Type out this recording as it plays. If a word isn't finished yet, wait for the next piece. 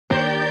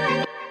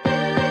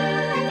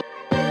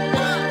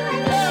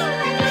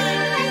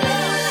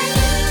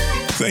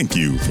Thank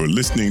you for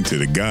listening to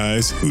the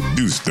Guys Who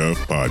Do Stuff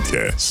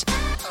podcast.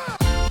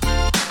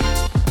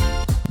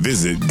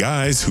 Visit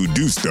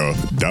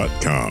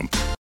guyswhodostuff.com.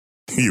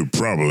 You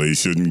probably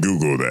shouldn't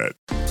Google that.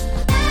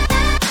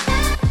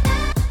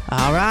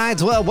 All right,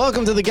 well,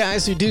 welcome to the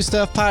Guys Who Do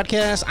Stuff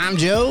podcast. I'm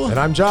Joe. And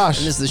I'm Josh.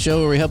 And this is the show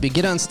where we help you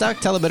get unstuck,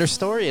 tell a better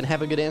story, and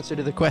have a good answer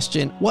to the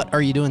question, what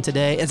are you doing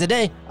today? And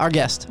today, our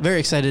guest, very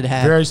excited to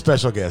have. Very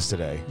special guest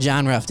today.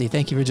 John Rufty.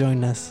 Thank you for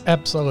joining us.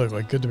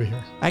 Absolutely. Good to be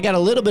here. I got a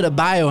little bit of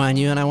bio on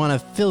you, and I want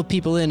to fill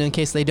people in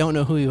case they don't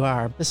know who you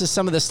are. This is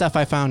some of the stuff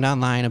I found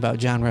online about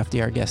John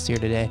Rufty, our guest here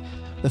today.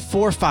 The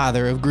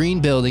forefather of green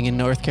building in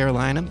North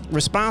Carolina,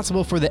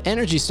 responsible for the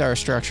Energy Star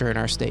structure in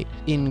our state,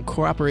 in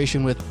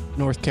cooperation with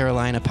North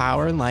Carolina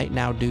Power and Light,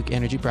 now Duke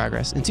Energy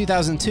Progress. In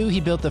 2002,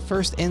 he built the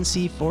first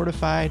NC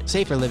fortified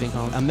Safer Living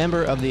home, a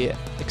member of the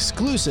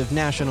exclusive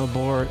National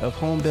Board of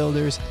Home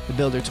Builders, the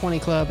Builder 20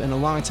 Club, and a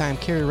longtime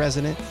Cary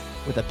resident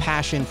with a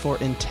passion for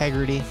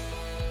integrity.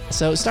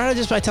 So started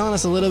just by telling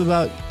us a little bit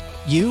about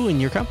you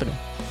and your company.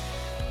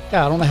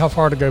 Yeah, I don't know how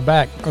far to go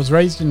back. I was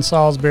raised in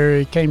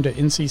Salisbury, came to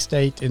NC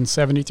State in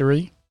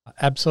 73. I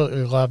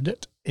absolutely loved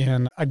it.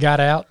 And I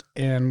got out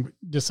and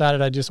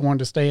decided I just wanted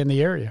to stay in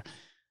the area.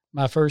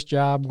 My first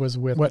job was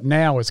with what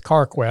now is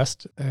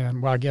CarQuest.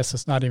 And well, I guess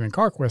it's not even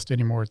CarQuest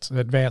anymore. It's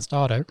Advanced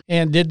Auto.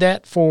 And did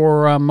that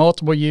for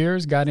multiple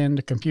years, got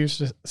into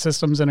computer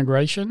systems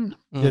integration,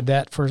 did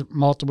that for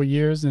multiple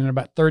years. And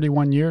about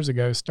 31 years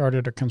ago,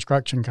 started a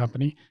construction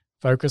company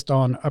focused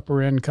on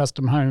upper end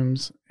custom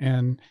homes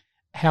and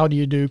how do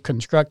you do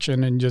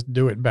construction and just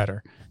do it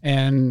better?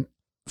 And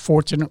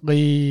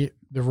fortunately,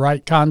 the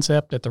right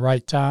concept at the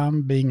right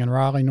time, being in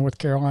Raleigh, North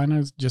Carolina,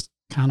 has just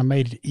kind of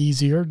made it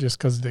easier just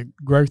because of the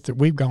growth that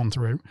we've gone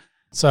through.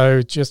 So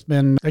it's just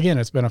been, again,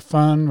 it's been a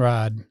fun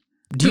ride.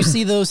 Do you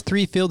see those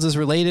three fields as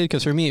related?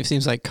 Because for me, it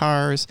seems like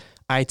cars,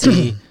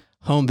 IT,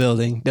 home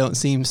building don't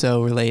seem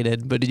so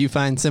related. But did you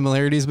find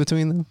similarities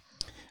between them?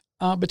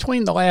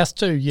 Between the last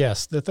two,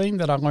 yes. The thing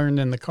that I learned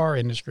in the car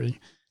industry,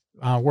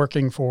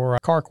 working for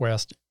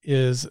CarQuest,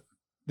 is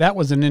that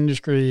was an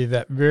industry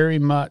that very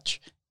much,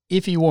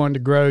 if you wanted to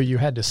grow, you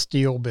had to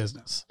steal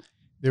business.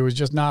 There was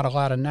just not a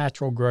lot of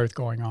natural growth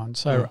going on.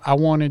 So I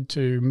wanted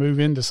to move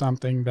into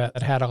something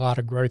that had a lot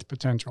of growth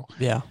potential.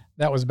 Yeah.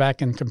 That was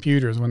back in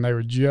computers when they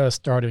were just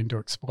starting to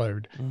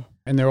explode.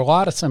 And there are a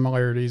lot of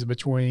similarities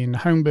between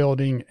home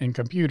building and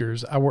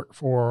computers. I worked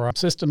for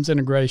systems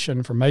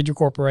integration for major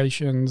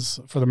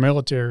corporations, for the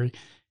military.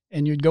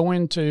 And you'd go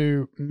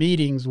into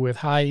meetings with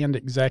high-end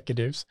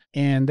executives,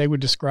 and they would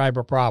describe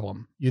a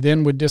problem. You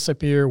then would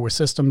disappear with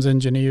systems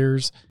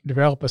engineers,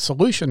 develop a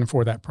solution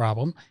for that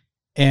problem,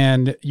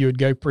 and you would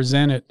go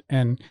present it.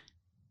 And,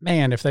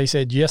 man, if they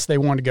said, yes, they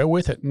want to go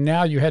with it,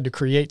 now you had to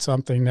create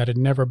something that had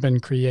never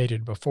been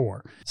created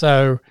before.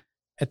 So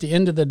at the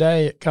end of the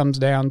day, it comes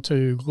down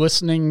to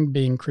listening,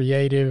 being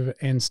creative,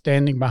 and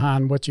standing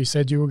behind what you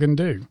said you were going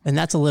to do. And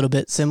that's a little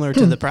bit similar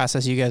to the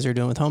process you guys are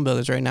doing with home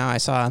builders right now. I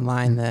saw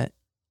online that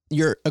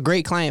you're a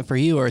great client for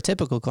you, or a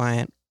typical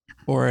client,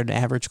 or an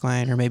average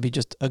client, or maybe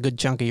just a good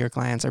chunk of your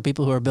clients are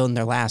people who are building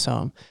their last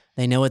home.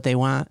 They know what they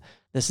want.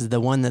 This is the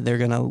one that they're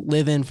going to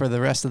live in for the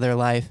rest of their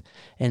life.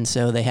 And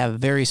so they have a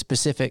very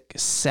specific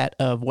set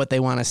of what they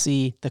want to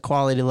see, the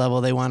quality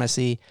level they want to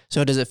see.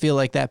 So does it feel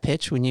like that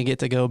pitch when you get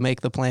to go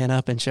make the plan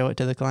up and show it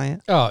to the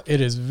client? Oh,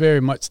 it is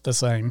very much the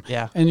same.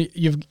 Yeah. And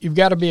you've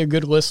got to be a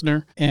good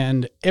listener,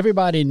 and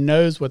everybody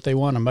knows what they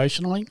want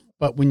emotionally.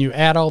 But when you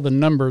add all the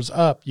numbers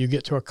up, you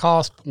get to a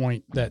cost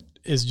point that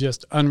is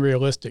just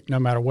unrealistic no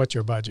matter what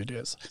your budget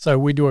is. So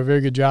we do a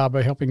very good job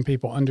of helping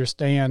people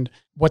understand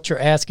what you're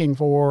asking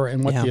for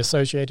and what the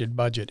associated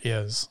budget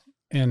is,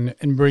 and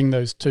bring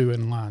those two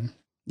in line.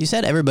 You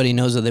said everybody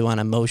knows what they want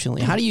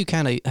emotionally. How do you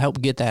kind of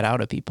help get that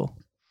out of people?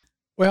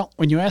 Well,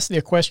 when you ask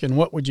the question,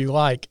 what would you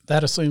like,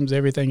 that assumes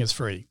everything is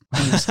free.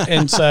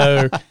 And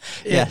so,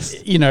 yes,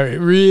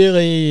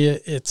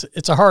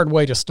 it's a hard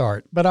way to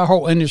start, but our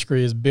whole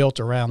industry is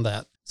built around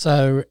that.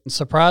 So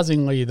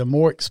surprisingly, the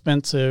more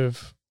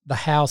expensive the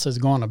house is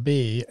going to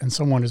be and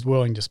someone is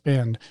willing to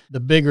spend, the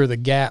bigger the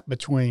gap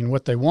between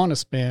what they want to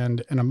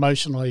spend and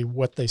emotionally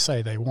what they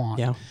say they want.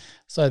 Yeah.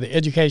 So the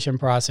education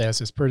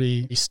process is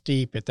pretty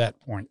steep at that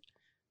point.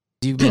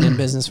 You've been in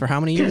business for how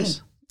many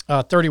years?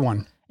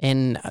 31.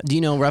 And do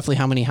you know roughly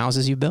how many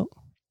houses you built?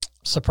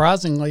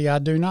 Surprisingly, I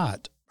do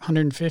not.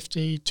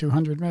 150,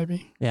 200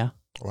 maybe. Yeah.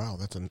 Wow,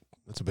 that's a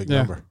big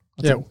number.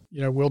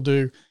 We'll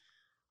do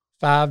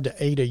 5 to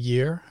 8 a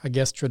year, I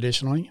guess,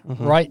 traditionally.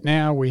 Right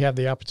now, we have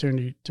the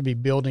opportunity to be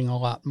building a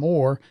lot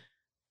more,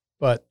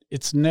 but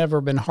it's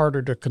never been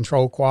harder to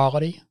control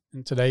quality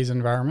in today's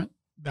environment.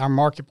 Our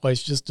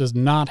marketplace just does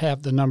not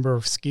have the number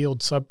of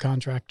skilled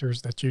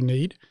subcontractors that you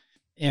need.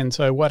 And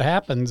so what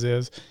happens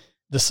is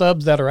the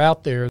subs that are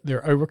out there,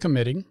 they're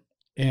overcommitting,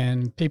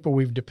 and people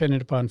we've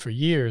depended upon for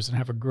years and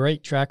have a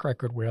great track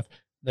record with,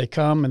 they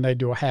come and they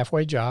do a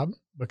halfway job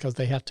because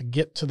they have to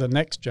get to the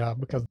next job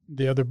because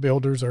the other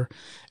builders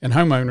and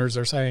homeowners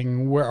are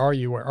saying, where are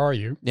you? Where are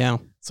you? Yeah.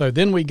 So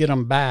then we get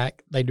them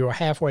back. They do a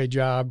halfway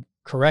job.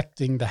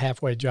 correcting the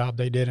halfway job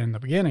they did in the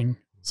beginning.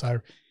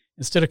 So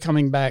instead of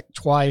coming back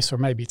twice or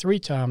maybe 3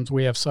 times,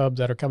 we have subs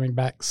that are coming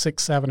back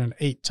 6, 7, and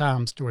 8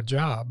 times to a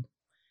job.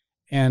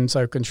 And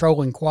so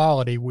controlling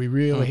quality, we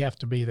really have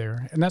to be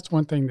there. And that's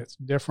one thing that's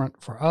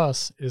different for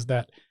us is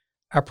that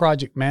our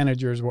project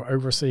managers will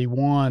oversee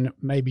 1,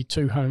 maybe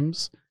 2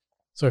 homes.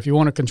 So if you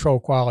want to control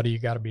quality, you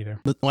got to be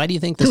there. But why do you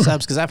think the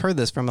subs, because I've heard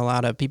this from a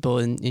lot of people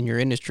in your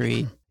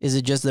industry, is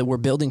it just that we're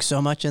building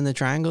so much in the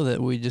triangle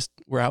that we're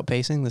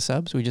outpacing the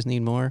subs? We just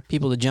need more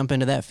people to jump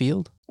into that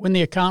field? When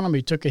the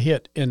economy took a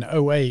hit in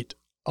 2008,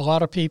 a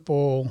lot of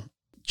people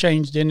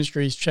changed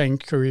industries,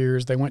 changed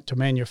careers. They went to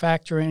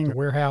manufacturing,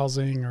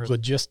 warehousing, or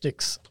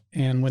logistics.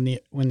 And when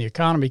the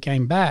economy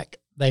came back,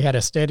 they had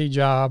a steady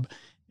job,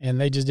 and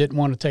they just didn't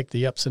want to take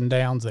the ups and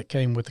downs that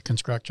came with the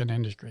construction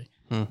industry.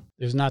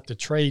 There's not the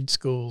trade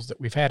schools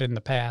that we've had in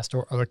the past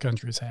or other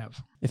countries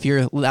have. If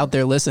you're out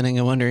there listening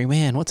and wondering,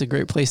 man, what's a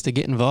great place to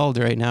get involved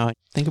right now?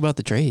 Think about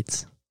the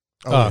trades.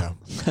 Yeah.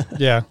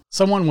 Yeah.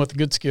 Someone with a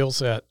good skill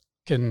set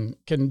can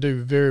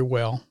do very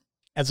well.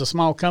 As a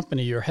small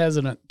company, you're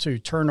hesitant to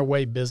turn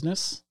away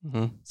business.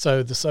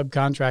 So the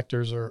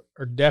subcontractors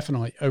are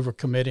definitely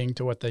overcommitting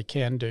to what they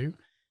can do.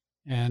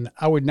 And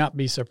I would not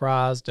be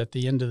surprised at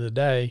the end of the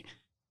day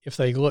if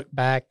they look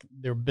back,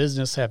 their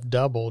business have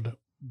doubled,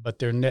 but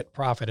their net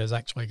profit has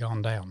actually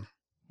gone down.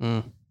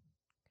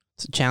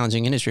 It's a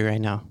challenging industry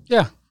right now.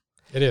 Yeah,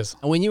 it is.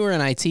 When you were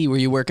in IT, were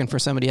you working for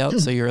somebody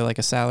else? So you were like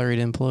a salaried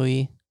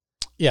employee?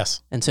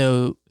 Yes. And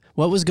so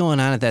what was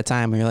going on at that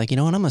time where you're like, you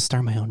know what, I'm going to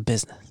start my own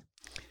business?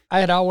 I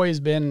had always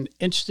been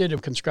interested in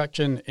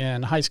construction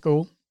in high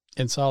school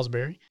in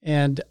Salisbury.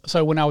 And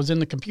so when I was in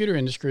the computer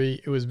industry,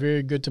 it was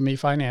very good to me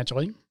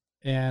financially.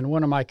 And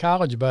one of my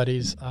college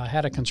buddies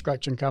had a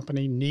construction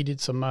company, needed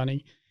some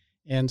money.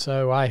 And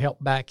so I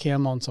helped back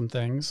him on some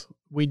things.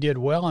 We did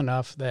well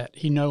enough that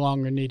he no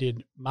longer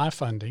needed my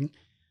funding.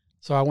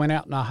 So I went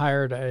out and I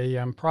hired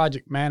a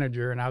project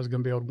manager, and I was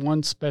going to build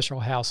 1 special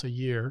house a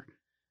year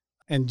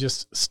and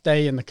just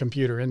stay in the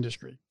computer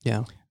industry.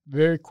 Yeah.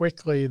 Very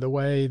quickly, the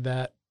way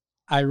that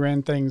I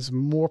ran things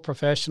more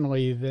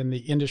professionally than the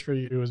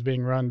industry was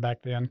being run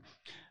back then,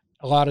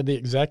 a lot of the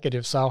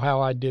executives saw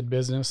how I did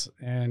business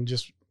and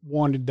just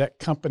wanted that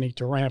company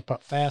to ramp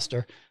up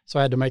faster. So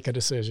I had to make a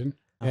decision.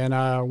 And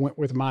I went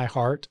with my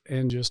heart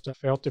and just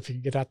felt if you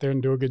get out there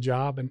and do a good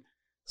job and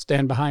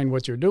stand behind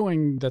what you're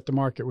doing, that the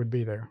market would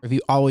be there. Have you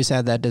always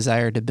had that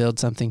desire to build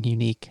something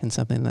unique and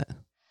something that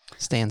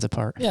stands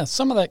apart? Yeah,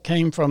 some of that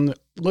came from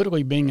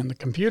literally being in the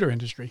computer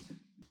industry.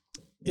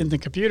 In the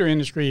computer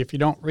industry, if you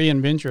don't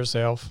reinvent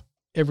yourself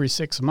every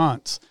 6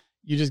 months,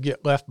 you just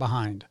get left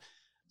behind.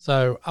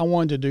 So I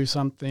wanted to do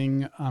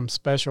something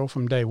special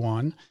from day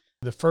one.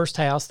 The first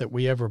house that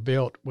we ever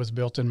built was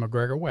built in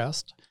McGregor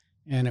West.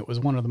 And it was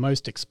one of the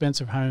most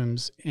expensive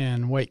homes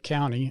in Wake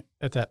County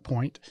at that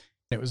point.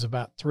 It was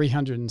about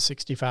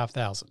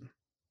 $365,000.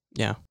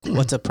 Yeah.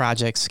 What's a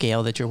project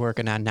scale that you're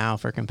working on now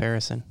for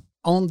comparison?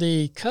 On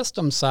the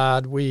custom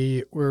side,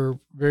 we were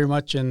very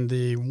much in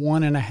the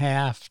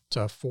 1.5 to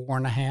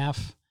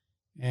 4.5.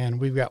 And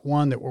we've got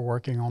one that we're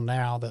working on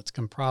now that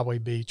can probably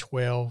be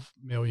 12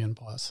 million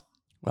plus.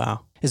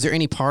 Wow. Is there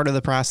any part of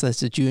the process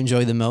that you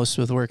enjoy the most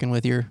with working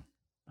with your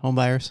home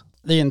buyers?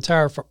 The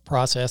entire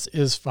process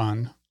is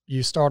fun.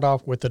 You start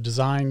off with the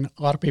design.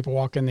 A lot of people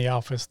walk in the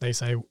office. They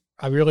say,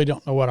 I really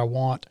don't know what I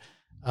want.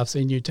 I've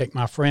seen you take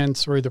my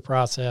friends through the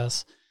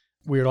process.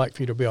 We would like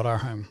for you to build our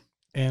home.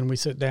 And we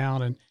sit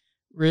down and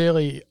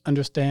really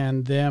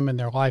understand them and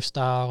their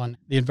lifestyle and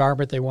the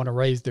environment they want to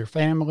raise their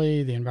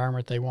family, the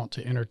environment they want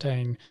to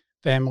entertain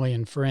family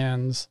and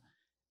friends,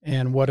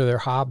 and what are their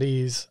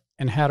hobbies,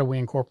 and how do we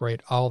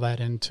incorporate all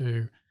that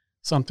into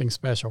something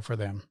special for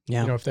them.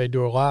 Yeah. You know, if they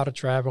do a lot of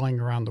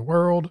traveling around the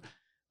world,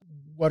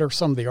 what are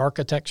some of the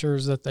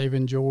architectures that they've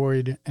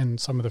enjoyed and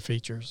some of the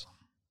features?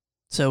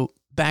 So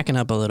backing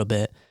up a little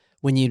bit,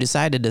 when you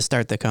decided to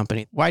start the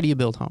company, why do you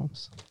build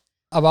homes?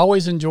 I've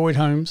always enjoyed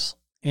homes.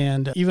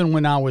 And even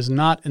when I was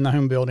not in the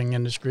home building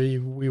industry,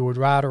 we would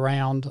ride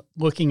around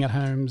looking at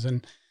homes.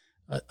 And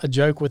a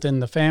joke within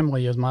the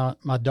family is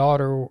my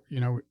daughter, you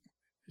know,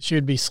 she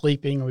would be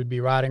sleeping, we'd be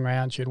riding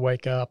around, she'd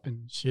wake up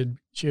and she'd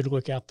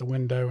look out the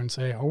window and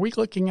say, are we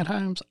looking at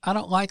homes? I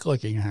don't like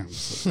looking at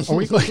homes. Are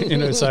we looking, you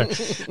know,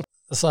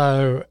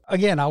 So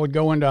again, I would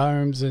go into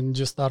homes and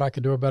just thought I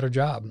could do a better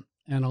job.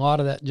 And a lot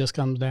of that just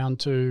comes down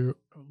to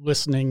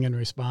listening and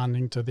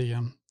responding to the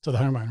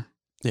homeowner.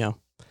 Yeah.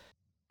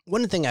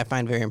 One thing I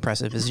find very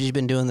impressive is you've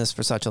been doing this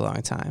for such a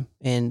long time.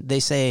 And they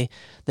say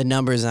the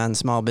numbers on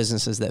small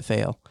businesses that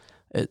fail,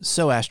 it's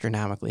so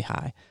astronomically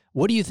high.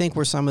 What do you think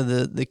were some of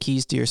the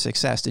keys to your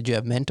success? Did you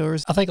have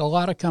mentors? I think a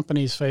lot of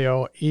companies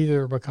fail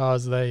either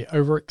because they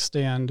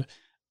overextend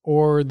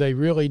or they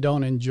really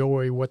don't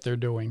enjoy what they're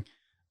doing.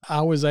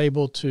 I was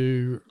able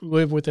to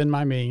live within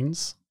my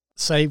means,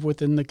 save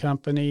within the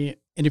company.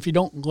 And if you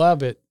don't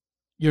love it,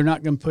 you're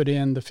not going to put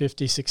in the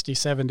 50, 60,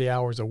 70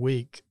 hours a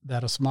week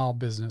that a small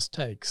business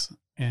takes.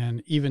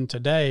 And even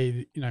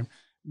today, you know,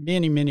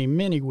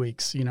 many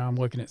weeks, you know, I'm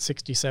looking at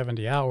 60,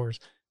 70 hours.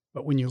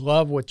 But when you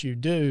love what you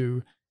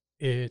do,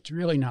 it's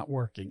really not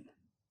working.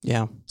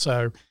 Yeah.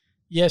 So,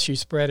 yes, you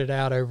spread it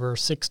out over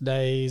 6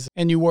 days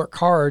and you work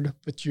hard,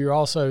 but you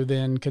also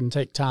then can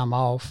take time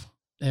off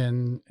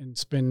and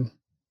spend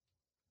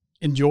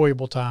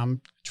enjoyable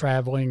time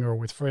traveling or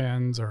with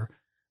friends or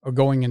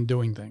going and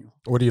doing things.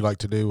 What do you like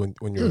to do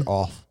when you're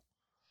off?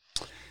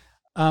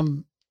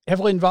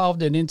 Heavily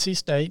involved in NC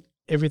State,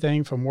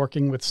 everything from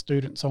working with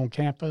students on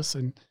campus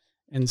and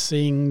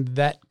seeing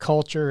that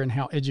culture and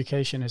how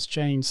education has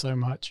changed so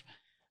much.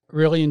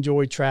 Really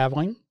enjoy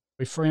traveling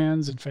with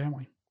friends and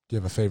family. Do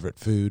you have a favorite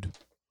food?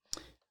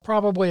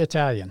 Probably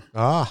Italian.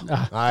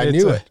 I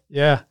knew it.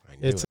 Yeah. I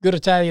knew It's good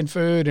Italian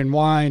food and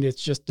wine.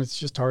 It's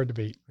just hard to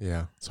beat.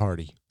 Yeah, it's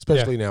hearty,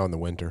 especially now in the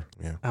winter.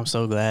 Yeah. I'm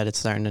so glad it's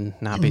starting to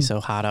not be so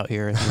hot out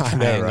here. I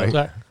know,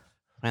 right?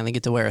 Finally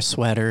get to wear a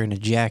sweater and a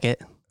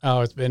jacket.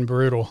 Oh, it's been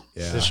brutal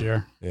this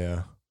year.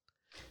 Yeah.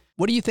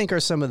 What do you think are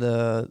some of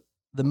the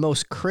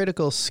most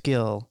critical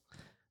skill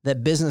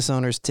that business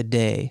owners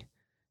today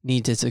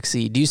need to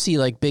succeed? Do you see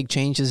like big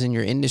changes in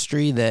your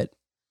industry that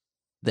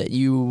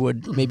you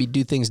would maybe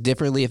do things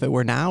differently if it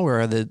were now, or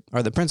are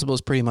the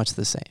principles pretty much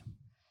the same?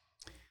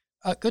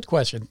 Good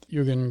question.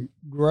 You're going to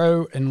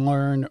grow and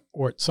learn,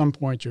 or at some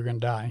point you're going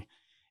to die.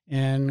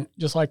 And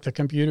just like the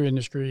computer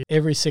industry,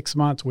 every 6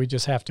 months we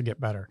just have to get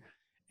better.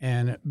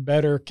 And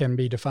better can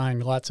be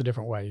defined lots of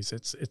different ways.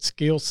 It's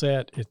skill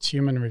set, it's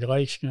human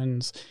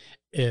relations,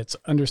 it's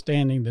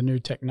understanding the new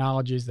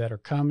technologies that are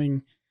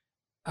coming.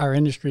 Our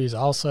industry is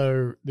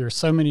also, there's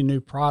so many new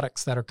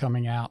products that are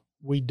coming out.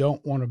 We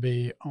don't want to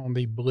be on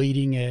the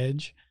bleeding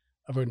edge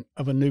of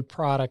a new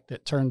product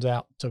that turns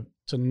out to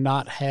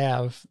not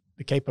have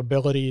the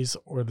capabilities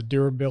or the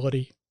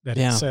durability that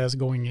it says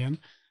going in.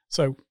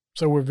 So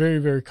we're very,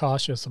 very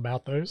cautious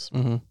about those.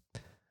 Mm-hmm.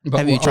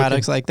 Have you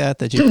products like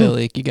that you feel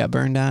like you got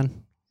burned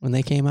on when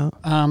they came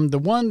out? The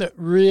one that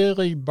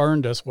really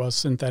burned us was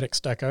synthetic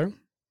stucco.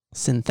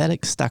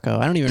 Synthetic stucco.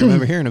 I don't even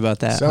remember hearing about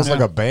that. Sounds like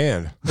a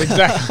band.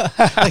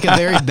 Exactly. Like a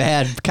very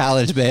bad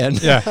college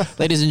band. Yeah.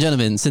 Ladies and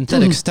gentlemen,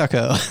 synthetic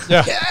stucco.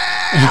 Yeah.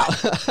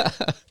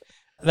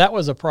 That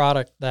was a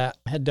product that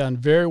had done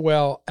very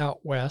well out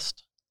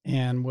west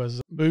and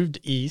was moved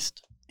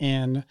east.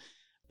 And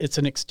it's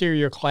an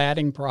exterior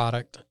cladding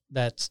product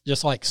that's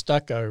just like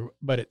stucco,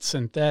 but it's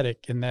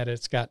synthetic in that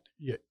it's got,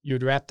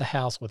 you'd wrap the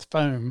house with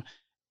foam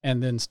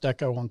and then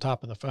stucco on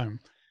top of the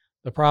foam.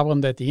 The problem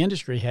that the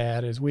industry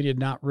had is we did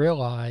not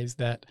realize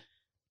that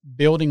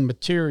building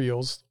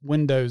materials,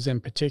 windows in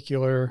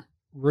particular,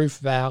 roof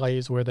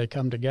valleys where they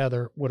come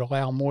together, would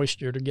allow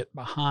moisture to get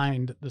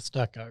behind the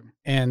stucco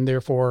and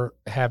therefore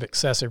have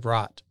excessive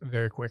rot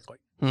very quickly.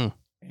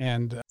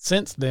 And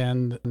since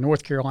then,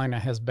 North Carolina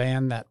has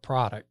banned that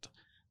product,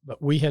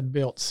 but we had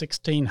built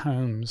 16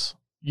 homes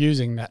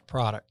using that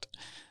product.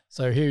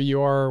 So here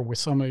you are with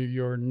some of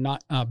your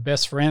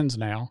best friends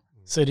now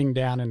sitting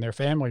down in their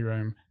family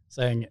room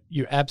saying,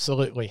 you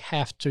absolutely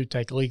have to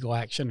take legal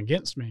action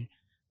against me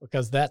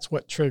because that's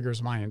what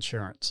triggers my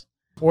insurance.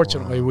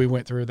 Fortunately, we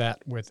went through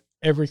that with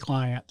every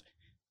client.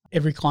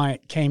 Every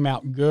client came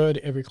out good.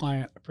 Every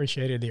client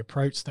appreciated the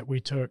approach that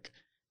we took.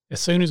 As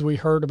soon as we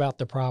heard about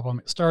the problem,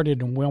 it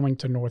started in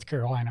Wilmington, North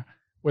Carolina,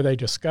 where they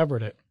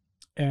discovered it.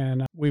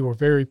 And we were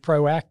very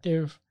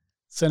proactive,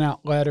 sent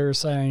out letters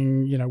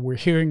saying, we're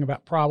hearing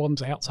about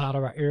problems outside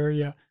of our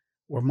area.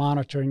 We're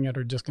monitoring it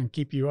or just going to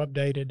keep you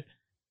updated.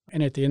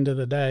 And at the end of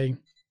the day,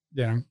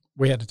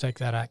 we had to take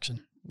that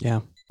action.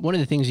 Yeah. One of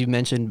the things you've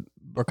mentioned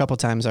a couple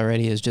times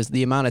already is just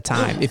the amount of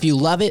time. If you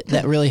love it,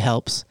 that really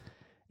helps.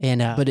 And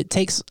but it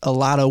takes a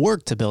lot of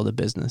work to build a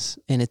business,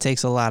 and it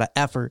takes a lot of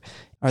effort.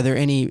 Are there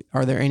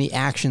any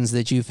actions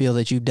that you feel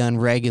that you've done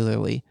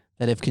regularly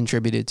that have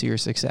contributed to your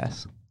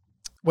success?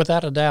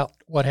 Without a doubt,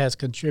 what has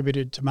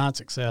contributed to my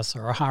success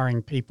are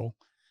hiring people,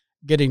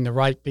 getting the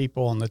right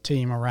people on the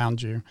team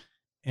around you,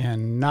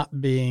 and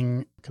not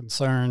being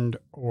concerned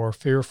or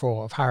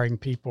fearful of hiring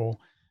people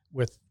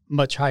with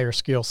much higher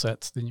skill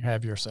sets than you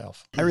have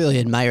yourself. I really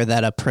admire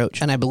that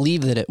approach, and I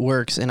believe that it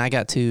works. And I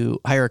got to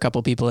hire a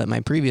couple people at my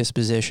previous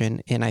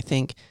position, and I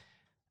think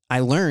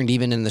I learned,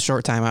 even in the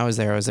short time I was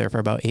there for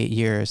about 8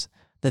 years,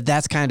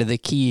 that's kind of the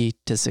key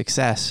to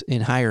success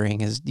in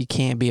hiring is you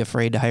can't be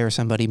afraid to hire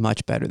somebody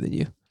much better than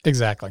you.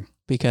 Exactly.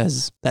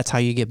 Because that's how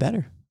you get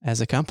better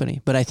as a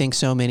company. But I think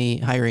so many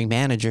hiring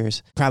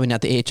managers, probably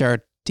not the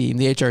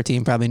HR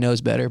team probably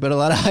knows better, but a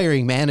lot of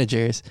hiring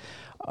managers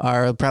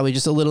are probably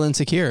just a little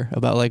insecure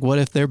about like, what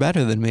if they're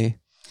better than me?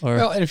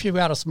 Well, and if you've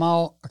got a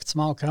small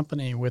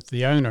company with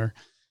the owner,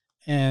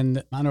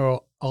 and I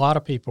know a lot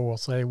of people will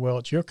say, well,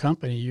 it's your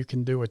company, you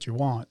can do what you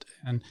want.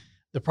 And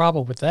the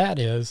problem with that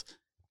is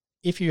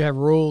if you have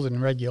rules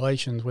and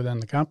regulations within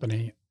the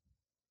company,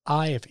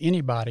 if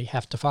anybody,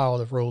 have to follow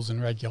the rules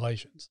and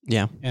regulations.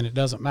 Yeah. And it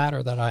doesn't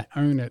matter that I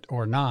own it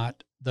or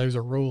not. Those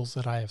are rules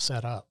that I have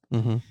set up.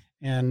 Mm-hmm.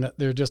 And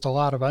there are just a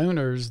lot of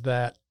owners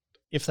that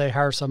if they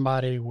hire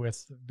somebody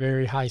with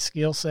very high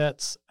skill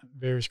sets,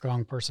 very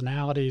strong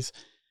personalities,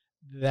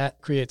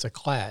 that creates a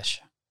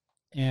clash.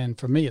 And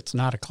for me, it's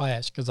not a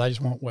clash because I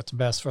just want what's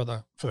best for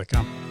the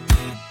company.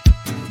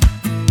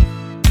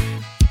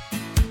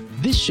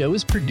 This show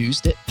is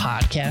produced at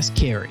Podcast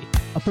Carry,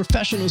 a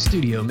professional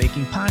studio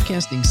making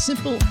podcasting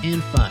simple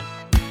and fun.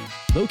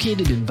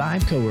 Located in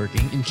Vibe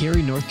Coworking in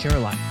Cary, North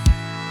Carolina.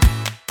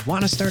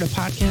 Want to start a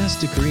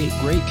podcast to create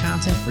great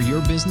content for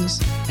your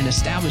business and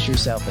establish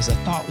yourself as a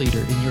thought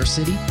leader in your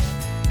city?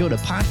 Go to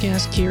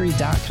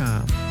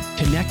podcastcarry.com.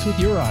 Connect with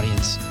your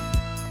audience.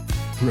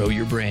 Grow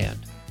your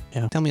brand.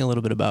 Yeah. Tell me a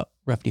little bit about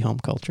Ruffde Home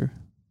culture.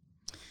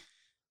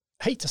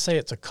 I hate to say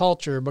it's a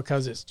culture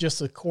because it's just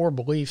the core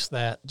beliefs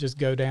that just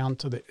go down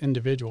to the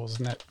individuals,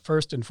 and that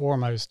first and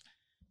foremost,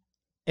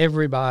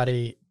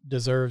 everybody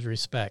deserves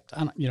respect.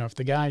 If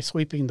the guy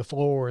sweeping the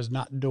floor is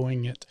not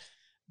doing it,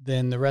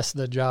 then the rest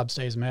of the job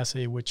stays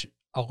messy, which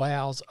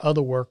allows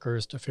other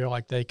workers to feel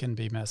like they can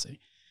be messy.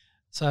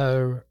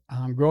 So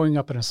growing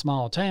up in a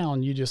small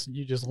town, you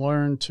just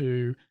learn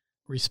to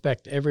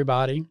respect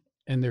everybody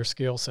and their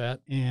skill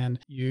set, and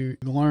you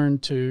learn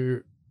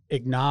to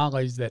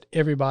acknowledge that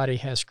everybody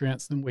has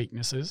strengths and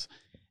weaknesses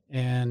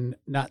and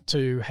not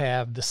to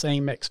have the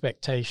same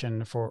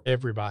expectation for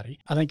everybody.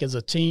 I think as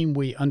a team,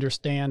 we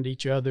understand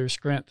each other's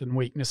strengths and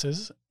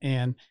weaknesses,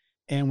 and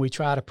we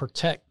try to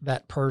protect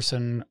that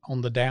person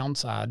on the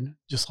downside.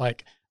 Just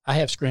like I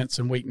have strengths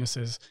and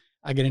weaknesses,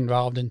 I get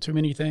involved in too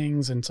many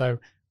things, and so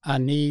I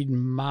need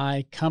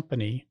my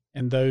company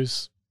and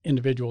those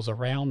individuals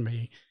around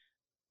me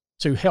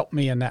to help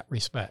me in that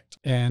respect.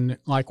 And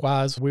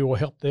likewise, we will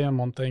help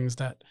them on things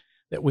that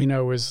we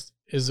know is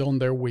on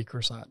their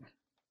weaker side.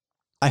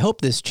 I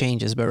hope this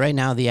changes, but right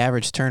now the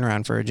average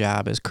turnaround for a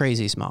job is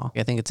crazy small.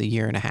 I think it's 1.5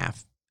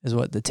 years is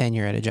what the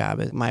tenure at a job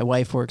is. My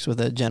wife works with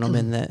a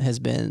gentleman that has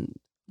been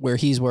where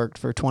he's worked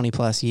for 20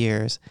 plus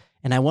years.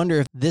 And I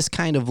wonder if this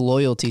kind of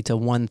loyalty to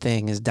one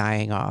thing is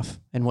dying off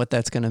and what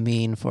that's going to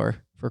mean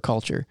for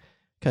culture.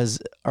 Because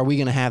are we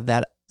going to have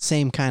that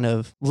same kind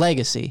of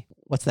legacy?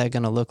 What's that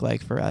going to look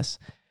like for us?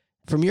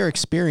 From your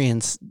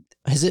experience,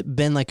 has it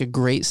been like a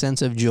great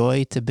sense of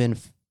joy to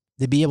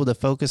be able to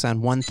focus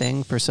on one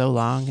thing for so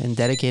long and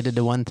dedicated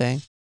to one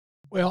thing?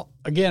 Well,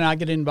 again, I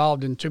get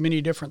involved in too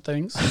many different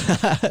things.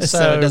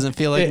 So it doesn't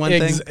feel like one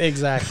thing?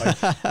 Exactly.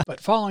 But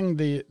following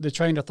the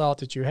train of thought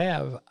that you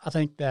have, I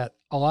think that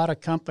a lot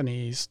of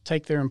companies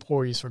take their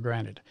employees for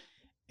granted.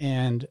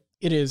 And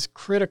it is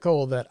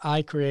critical that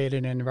I create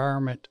an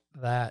environment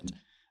that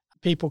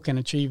people can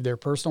achieve their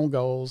personal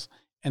goals,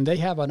 and they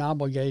have an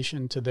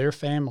obligation to their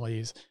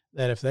families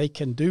that if they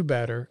can do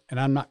better, and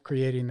I'm not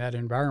creating that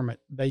environment,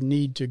 they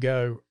need to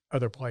go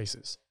other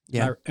places.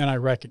 Yeah. And I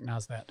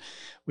recognize that.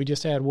 We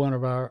just had one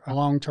of our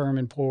long-term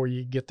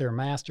employee get their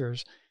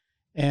master's,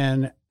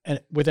 and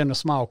within a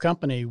small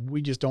company,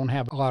 we just don't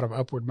have a lot of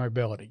upward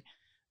mobility.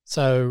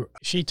 So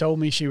she told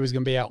me she was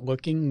going to be out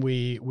looking.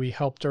 We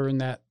helped her in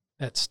that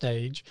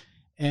stage.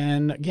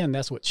 And again,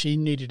 that's what she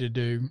needed to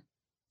do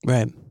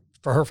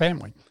for her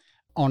family.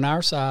 On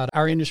our side,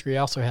 our industry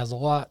also has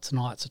lots and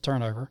lots of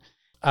turnover.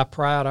 I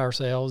pride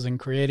ourselves in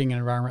creating an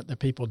environment that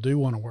people do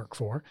want to work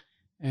for.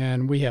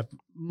 And we have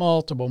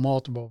multiple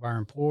of our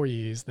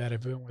employees that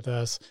have been with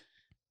us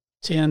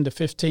 10 to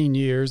 15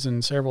 years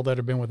and several that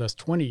have been with us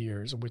 20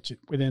 years, which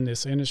within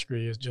this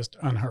industry is just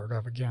unheard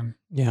of again.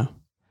 Yeah.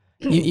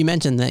 You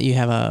mentioned that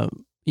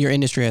your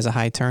industry has a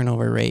high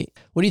turnover rate.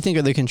 What do you think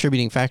are the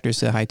contributing factors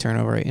to a high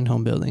turnover rate in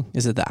home building?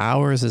 Is it the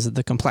hours? Is it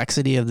the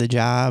complexity of the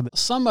job?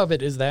 Some of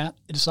it is that.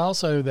 It's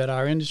also that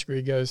our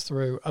industry goes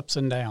through ups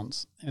and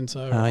downs. And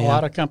so a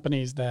lot of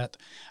companies that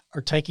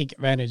are taking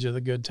advantage of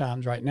the good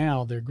times right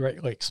now, they're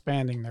greatly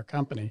expanding their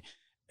company.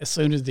 As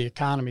soon as the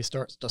economy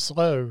starts to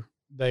slow,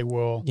 they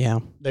will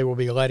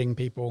be letting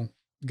people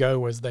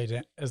go as they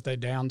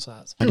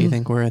downsize. Do you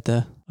think we're at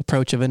the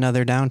approach of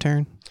another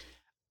downturn?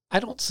 I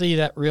don't see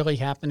that really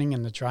happening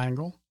in the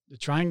Triangle. The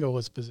Triangle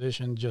is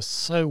positioned just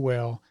so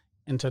well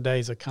in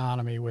today's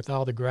economy with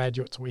all the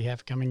graduates we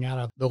have coming out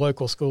of the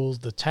local schools,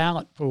 the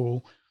talent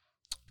pool.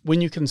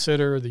 When you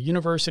consider the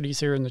universities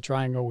here in the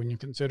Triangle, when you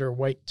consider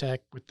Wake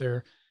Tech with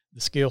the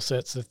skill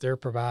sets that they're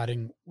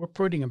providing, we're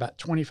putting about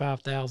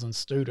 25,000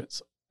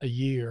 students a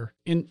year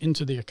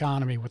into the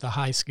economy with the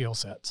high skill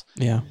sets.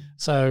 Yeah.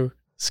 So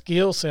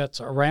skill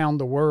sets around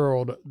the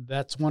world,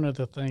 that's one of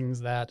the things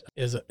that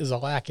is a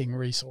lacking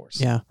resource.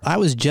 Yeah. I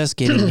was just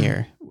getting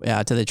here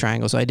to the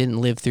Triangle, so I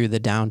didn't live through the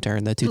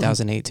downturn, the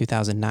 2008,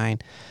 2009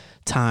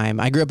 time.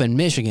 I grew up in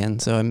Michigan,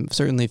 so I'm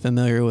certainly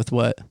familiar with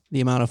what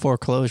the amount of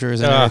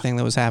foreclosures and everything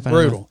that was happening.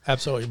 Brutal.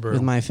 Absolutely brutal.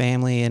 With my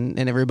family and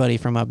everybody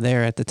from up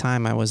there. At the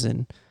time I was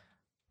in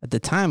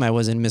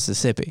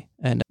Mississippi.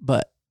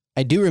 But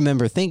I do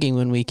remember thinking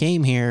when we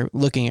came here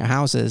looking at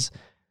houses,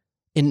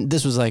 and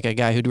this was like a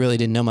guy who really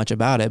didn't know much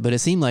about it, but it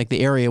seemed like the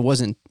area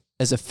wasn't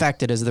as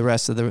affected as the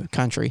rest of the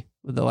country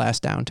with the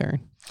last downturn.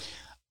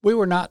 We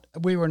were not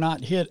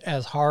hit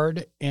as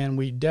hard, and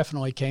we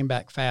definitely came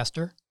back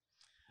faster.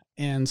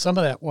 And some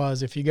of that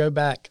was, if you go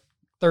back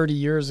 30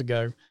 years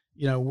ago,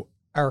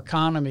 our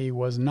economy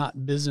was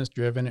not business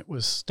driven. It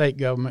was state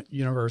government,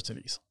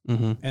 universities,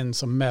 and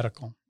some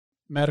medical.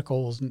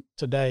 Medical's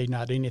today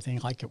not anything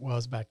like it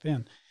was back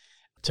then.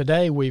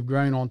 Today, we've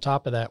grown on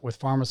top of that with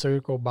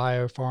pharmaceutical,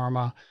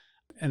 biopharma,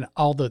 And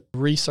all the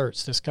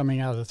research that's coming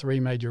out of the 3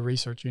 major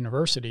research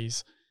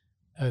universities,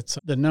 it's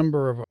the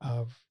number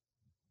of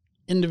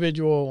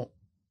individual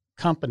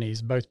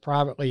companies, both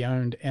privately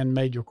owned and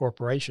major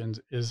corporations,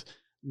 is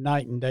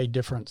night and day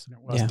difference than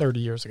it was 30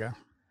 years ago.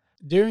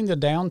 During the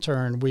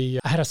downturn,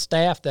 I had a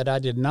staff that I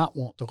did not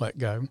want to let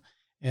go.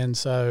 And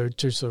so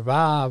to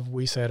survive,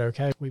 we said,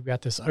 okay, we've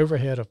got this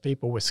overhead of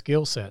people with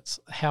skill sets.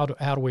 How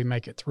do we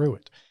make it through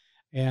it?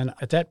 And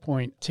at that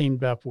point,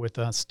 teamed up with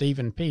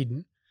Stephen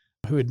Peden,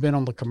 who had been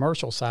on the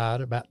commercial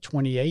side about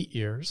 28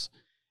 years.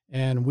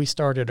 And we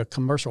started a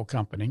commercial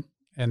company,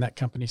 and that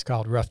company's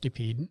called Rufty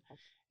Peden.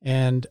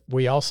 And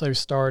we also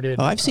started...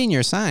 Oh, I've seen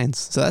your signs.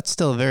 So that's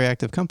still a very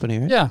active company,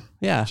 right? Yeah.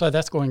 Yeah. So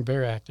that's going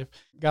very active.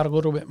 Got a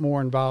little bit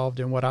more involved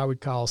in what I would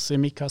call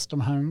semi-custom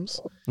homes.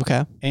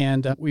 Okay.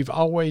 And we've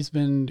always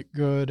been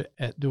good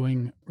at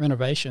doing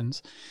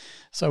renovations.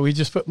 So we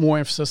just put more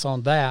emphasis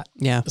on that.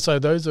 Yeah. So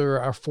those are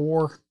our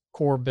 4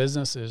 core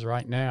businesses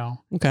right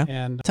now. Okay.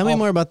 And tell me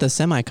more about the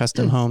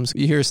semi-custom homes.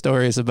 You hear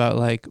stories about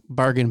like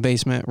bargain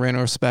basement, rent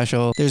or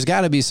special. There's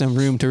got to be some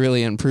room to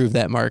really improve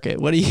that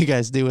market. What do you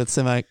guys do with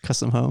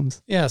semi-custom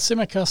homes? Yeah,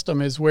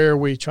 semi-custom is where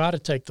we try to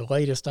take the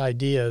latest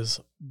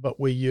ideas, but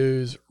we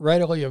use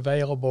readily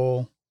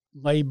available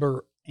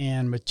labor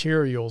and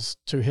materials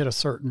to hit a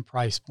certain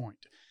price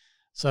point.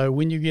 So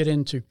when you get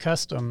into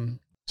custom,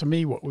 to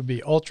me, what would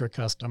be ultra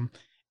custom,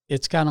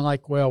 it's kind of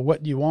like, well,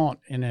 what do you want?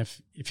 And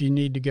if you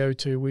need to go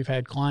to, we've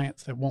had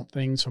clients that want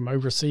things from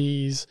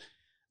overseas,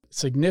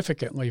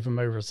 significantly from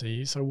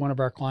overseas. So one of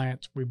our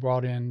clients, we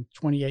brought in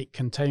 28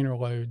 container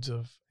loads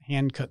of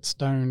hand-cut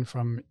stone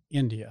from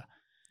India.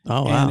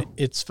 Oh, wow. And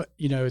it's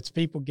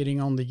people getting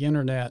on the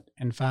internet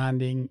and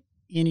finding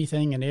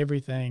anything and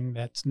everything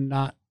that's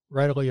not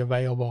readily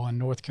available in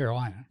North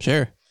Carolina.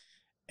 Sure.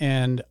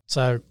 And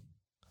so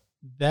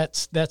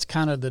that's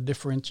kind of the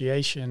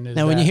differentiation.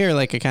 Now, when you hear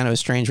like a kind of a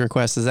strange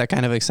request, does that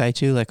kind of excite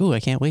you? Like, oh,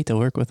 I can't wait to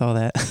work with all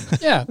that.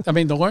 Yeah. I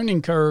mean, the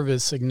learning curve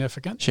is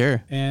significant.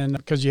 Sure. And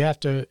because you have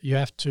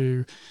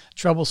to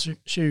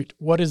troubleshoot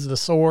what is the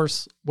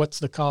source, what's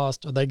the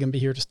cost, are they going to be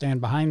here to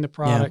stand behind the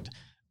product? Yeah.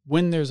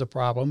 When there's a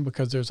problem,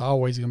 because there's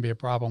always going to be a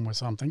problem with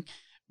something.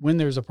 When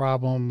there's a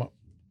problem,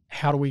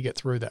 how do we get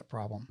through that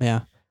problem?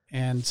 Yeah.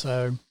 And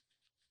so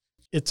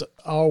it's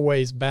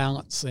always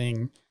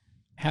balancing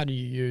how do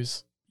you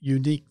use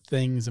unique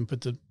things and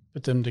put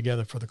them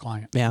together for the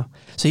client. Yeah.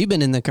 So you've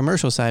been in the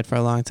commercial side for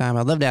a long time.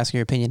 I'd love to ask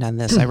your opinion on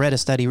this. I read a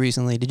study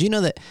recently. Did you know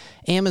that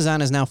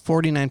Amazon is now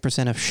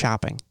 49% of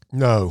shopping?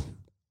 No.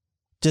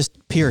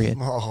 Just period.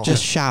 Oh.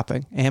 Just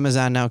shopping.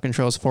 Amazon now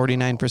controls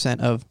 49%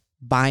 of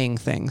buying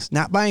things.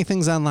 Not buying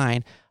things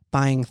online,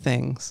 buying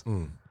things.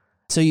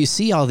 So you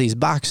see all these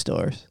box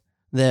stores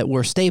that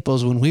were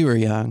staples when we were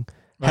young,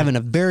 having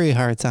a very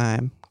hard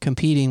time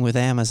competing with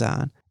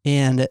Amazon.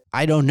 And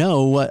I don't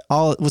know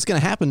what's going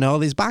to happen to all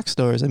these box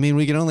stores. I mean,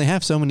 we can only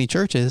have so many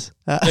churches.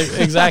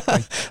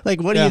 Exactly.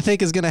 Like, what do you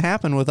think is going to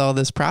happen with all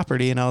this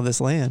property and all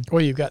this land?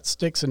 Well, you've got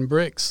sticks and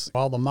bricks,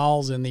 all the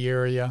malls in the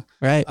area.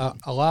 Right.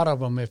 A lot of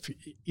them, if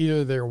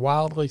either they're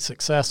wildly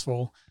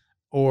successful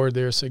or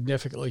they're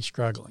significantly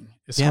struggling.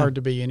 It's hard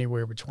to be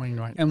anywhere between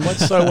right now. And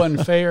what's so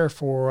unfair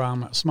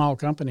for small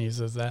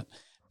companies is that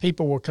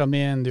people will come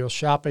in, they'll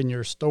shop in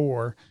your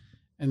store,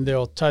 and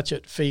they'll touch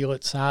it, feel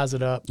it, size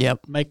it up,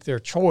 make their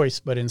choice.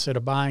 But instead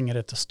of buying it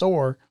at the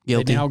store,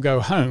 they now go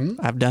home.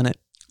 I've done it.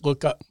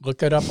 Look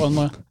it up on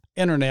the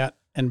internet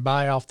and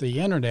buy off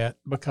the internet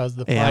because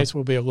the price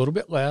will be a little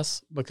bit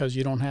less because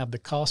you don't have the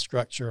cost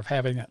structure of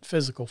having that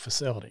physical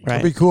facility.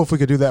 Right. It'd be cool if we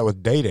could do that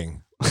with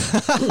dating.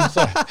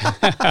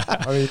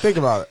 I mean, think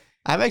about it.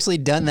 I've actually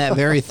done that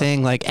very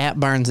thing like at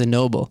Barnes &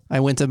 Noble.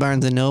 I went to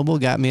Barnes & Noble,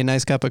 got me a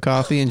nice cup of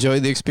coffee,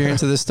 enjoyed the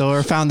experience of the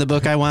store, found the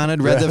book I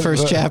wanted, read the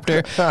first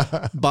chapter,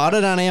 bought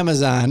it on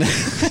Amazon.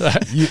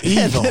 You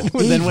evil.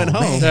 Then went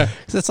home.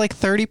 Because it's like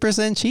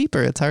 30%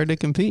 cheaper. It's hard to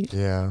compete.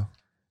 Yeah.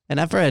 And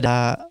I've read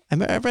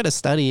a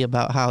study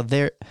about how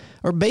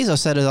Bezos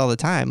said it all the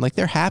time, like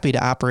they're happy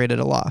to operate at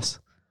a loss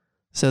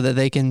so that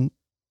they can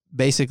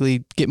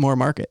basically get more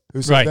market.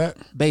 Who said that?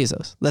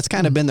 Bezos. That's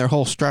kind of been their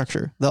whole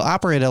structure. They'll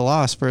operate at a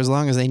loss for as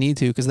long as they need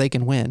to because they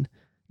can win.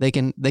 They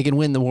can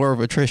win the war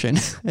of attrition.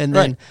 And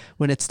then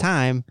when it's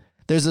time,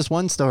 there's this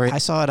one story. I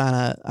saw it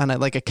on a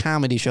like a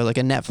comedy show, like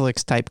a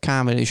Netflix type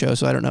comedy show.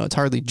 So I don't know, it's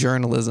hardly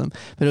journalism,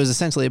 but it was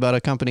essentially about a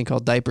company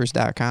called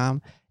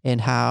diapers.com and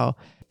how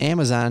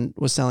Amazon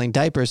was selling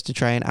diapers to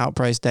try and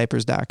outprice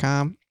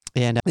diapers.com.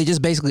 And they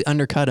just basically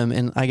undercut them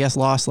and I guess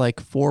lost like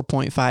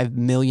 $4.5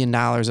 million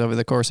over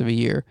the course of a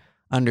year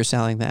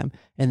underselling them.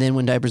 And then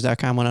when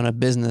diapers.com went out of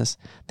business,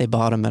 they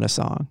bought them at a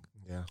song.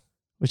 Yeah.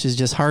 Which is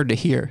just hard to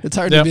hear. It's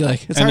hard to be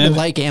like, it's hard to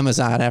like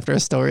Amazon after a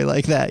story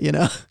like that, you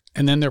know?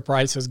 And then their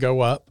prices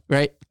go up.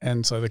 Right.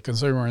 And so the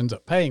consumer ends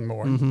up paying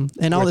more. Mm-hmm.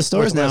 And all the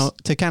stores now,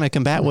 to kind of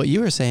combat what you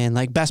were saying,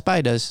 like Best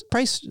Buy does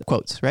price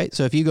quotes, right?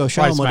 So if you go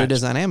show them what it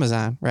is on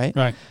Amazon, right?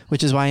 Right.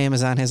 Which is why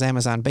Amazon has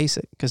Amazon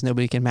Basic, because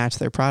nobody can match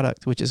their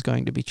product, which is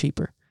going to be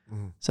cheaper.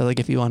 So like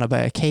if you want to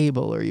buy a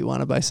cable or you want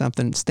to buy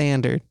something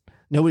standard,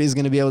 nobody's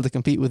going to be able to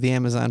compete with the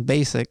Amazon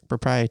Basic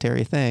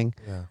proprietary thing.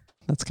 Yeah.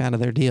 That's kind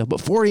of their deal. But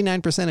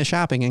 49% of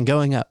shopping and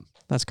going up.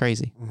 That's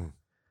crazy. Mm.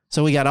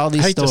 So we got all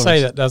these I hate stores. to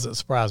say that doesn't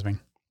surprise me.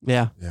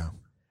 Yeah. Yeah.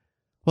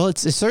 Well, it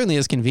certainly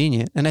is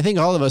convenient. And I think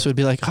all of us would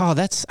be like, oh,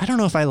 I don't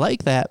know if I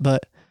like that,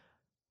 but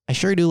I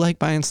sure do like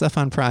buying stuff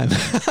on Prime.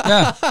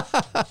 Yeah.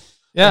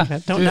 Yeah. I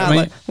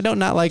don't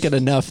not like it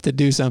enough to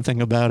do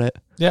something about it.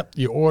 Yep.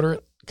 You order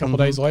it. A couple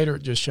days later,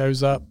 it just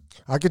shows up.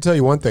 I can tell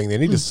you one thing. They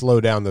need to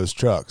slow down those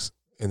trucks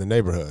in the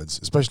neighborhoods,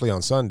 especially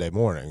on Sunday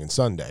morning and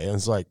Sunday. And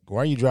it's like,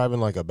 why are you driving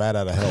like a bat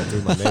out of hell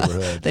through my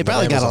neighborhood? They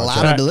probably got a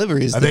lot of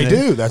deliveries. They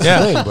do. That's the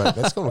thing. But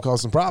that's going to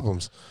cause some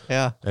problems.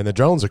 Yeah. And the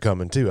drones are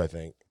coming too, I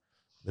think.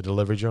 The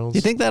delivery drones.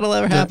 You think that'll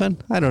ever happen?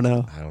 I don't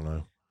know. I don't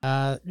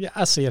know. Yeah,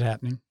 I see it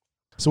happening.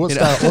 So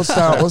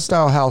what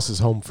style house is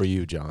home for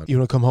you, John? You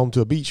want to come home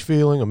to a beach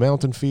feeling, a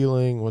mountain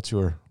feeling? What's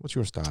your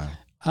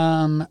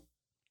style?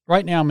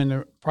 Right now I'm in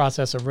the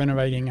process of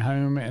renovating a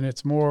home, and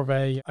it's more of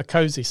a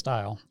cozy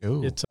style.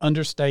 Ooh. It's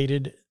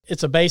understated.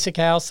 It's a basic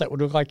house that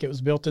would look like it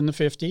was built in the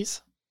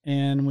 50s.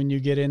 And when you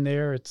get in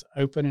there, it's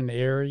open and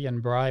airy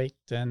and bright,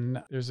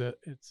 and it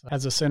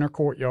has a center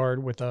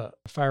courtyard with a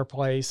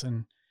fireplace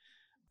and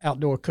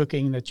outdoor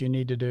cooking that you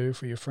need to do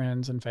for your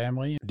friends and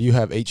family. Do you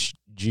have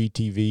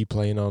HGTV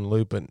playing on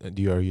loop? And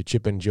are you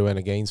Chip and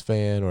Joanna Gaines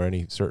fan or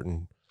any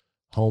certain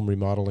home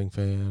remodeling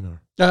fan?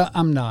 Or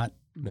I'm not.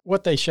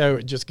 What they show,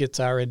 it just gets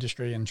our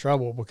industry in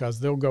trouble because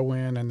they'll go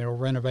in and they'll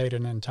renovate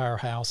an entire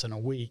house in a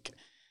week.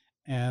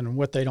 And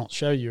what they don't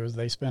show you is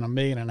they spent $1.5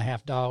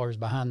 million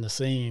behind the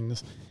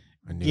scenes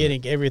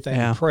getting everything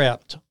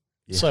prepped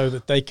so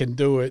that they can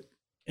do it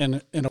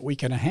in a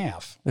week and a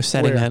half. They're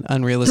setting an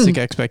unrealistic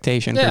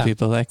expectation for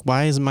people. Like,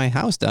 why isn't my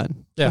house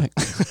done? Yeah.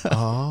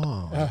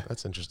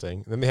 That's interesting.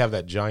 And then they have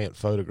that giant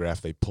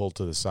photograph they pull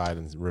to the side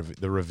and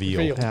the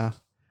reveal. Yeah.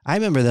 I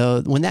remember,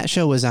 though, when that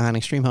show was on,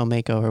 Extreme Home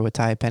Makeover with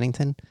Ty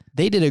Pennington,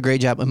 they did a great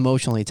job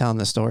emotionally telling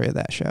the story of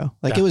that show.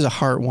 Like, it was a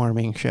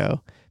heartwarming show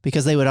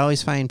because they would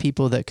always find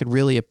people that could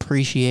really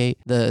appreciate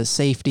the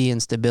safety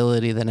and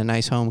stability that a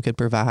nice home could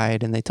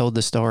provide, and they told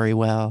the story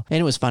well. And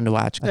it was fun to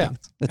watch.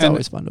 It's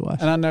always fun to watch.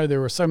 And I know there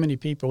were so many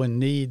people in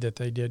need that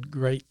they did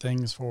great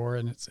things for,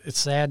 and it's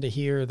sad to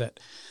hear that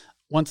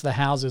once the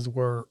houses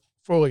were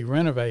fully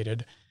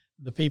renovated,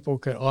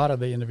 a lot of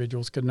the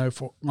individuals could no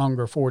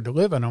longer afford to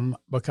live in them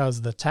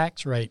because the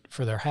tax rate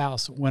for their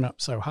house went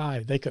up so high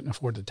they couldn't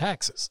afford the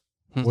taxes.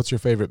 What's your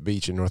favorite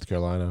beach in North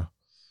Carolina?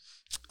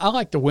 I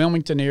like the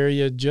Wilmington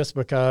area just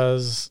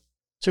because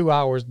 2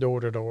 hours door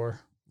to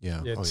door.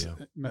 Yeah.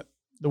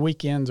 The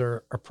weekends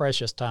are a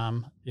precious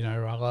time. You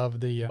know, I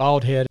love the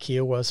Bald Head.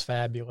 Keel was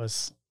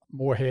fabulous.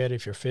 Moorhead,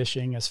 if you're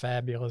fishing, is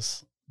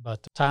fabulous.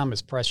 But time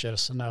is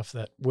precious enough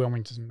that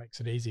Wilmington makes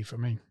it easy for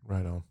me.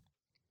 Right on.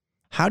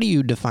 How do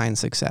you define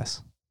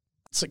success?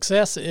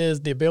 Success is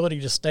the ability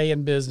to stay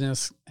in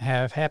business,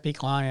 have happy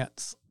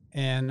clients,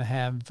 and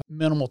have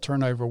minimal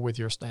turnover with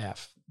your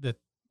staff. That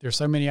there's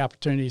so many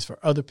opportunities for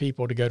other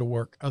people to go to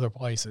work other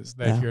places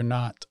that if you're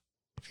not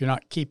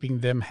keeping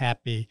them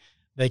happy,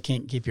 they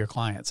can't keep your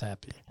clients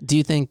happy. Do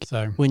you think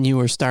when you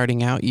were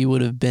starting out, you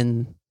would have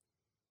been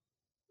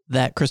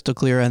that crystal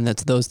clear and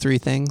that's those three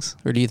things?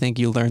 Or do you think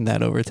you learned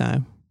that over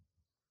time?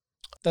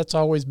 That's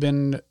always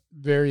been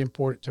very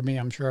important to me.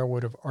 I'm sure I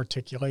would have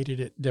articulated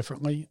it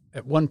differently.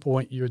 At one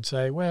point, you would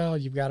say, well,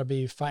 you've got to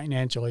be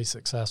financially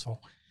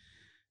successful.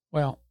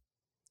 Well,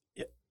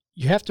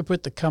 you have to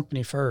put the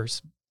company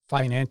first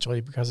financially,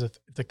 because if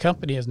the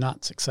company is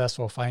not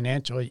successful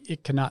financially,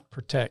 it cannot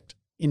protect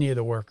any of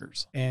the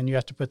workers. And you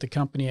have to put the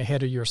company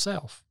ahead of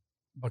yourself.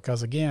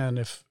 Because again,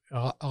 if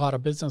a lot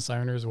of business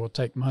owners will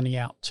take money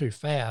out too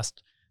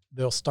fast,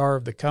 they'll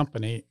starve the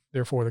company.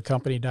 Therefore, the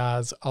company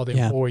dies. All the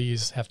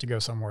employees have to go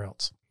somewhere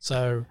else.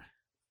 So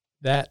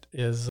that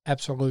is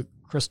absolute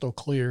crystal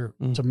clear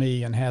to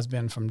me and has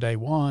been from day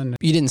one.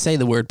 You didn't say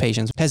the word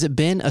patience. Has it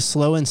been a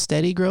slow and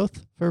steady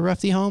growth for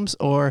Rough D Homes,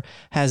 or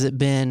has it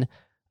been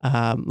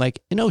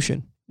like an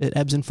ocean? It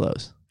ebbs and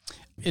flows.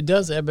 It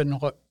does ebb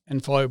and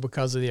flow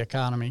because of the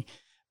economy.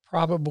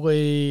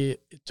 Probably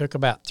it took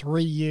about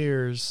 3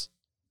 years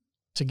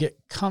to get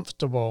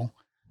comfortable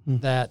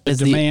that the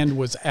demand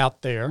was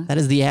out there. That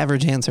is the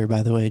average answer,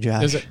 by the way,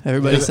 Josh.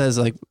 Everybody says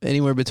like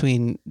anywhere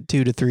between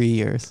 2 to 3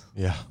 years.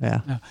 Yeah.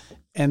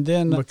 And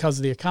then because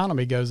the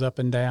economy goes up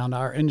and down,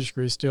 our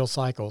industry still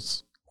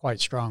cycles quite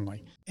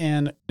strongly.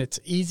 And it's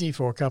easy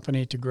for a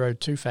company to grow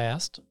too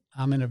fast.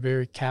 I'm in a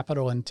very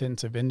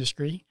capital-intensive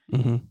industry.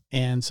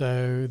 And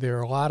so there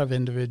are a lot of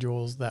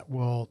individuals that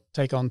will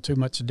take on too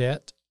much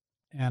debt.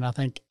 And I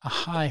think a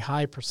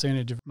high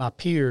percentage of my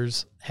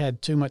peers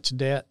had too much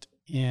debt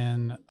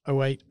in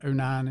 08,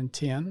 09, and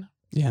 10.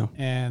 Yeah.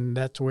 And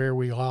that's where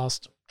we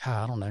lost,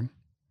 60%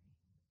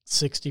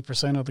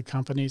 of the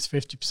companies,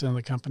 50% of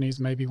the companies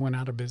maybe went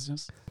out of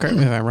business. Correct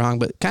me if I'm wrong,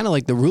 but kind of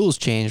like the rules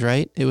changed,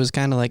 right? It was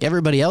kind of like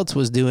everybody else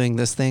was doing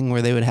this thing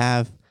where they would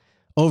have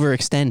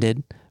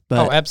overextended.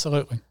 But,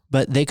 absolutely.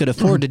 But they could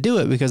afford to do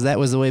it because that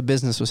was the way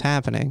business was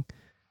happening.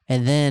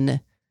 And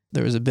then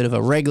there was a bit of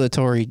a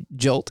regulatory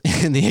jolt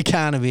in the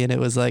economy, and it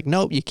was like,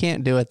 nope, you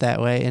can't do it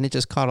that way. And it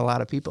just caught a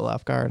lot of people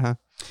off guard, huh?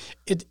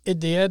 It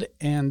did,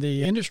 and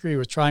the industry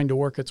was trying to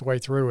work its way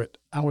through it.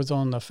 I was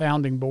on the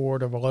founding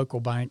board of a local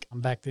bank.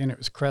 Back then it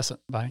was Crescent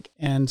Bank.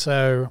 And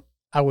so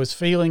I was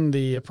feeling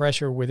the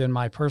pressure within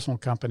my personal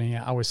company.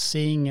 I was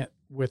seeing it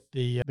with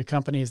the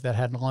companies that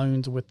had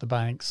loans with the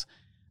banks.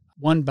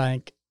 One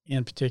bank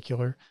in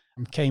particular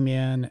came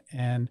in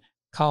and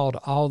called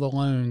all the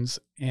loans,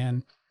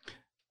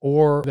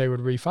 or they would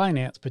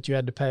refinance, but you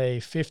had to pay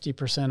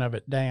 50% of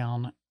it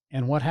down.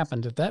 And what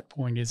happened at that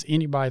point is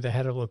anybody that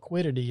had a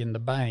liquidity in the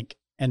bank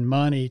and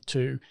money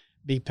to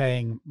be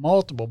paying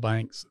multiple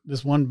banks,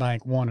 this one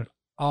bank wanted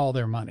all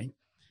their money.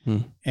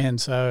 And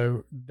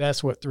so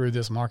that's what threw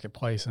this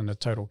marketplace into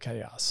total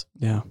chaos.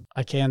 Yeah.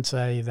 I can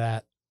say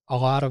that a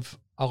lot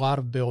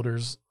of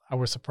builders, I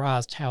was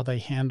surprised how they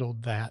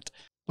handled that.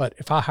 But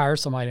if I hire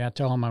somebody and I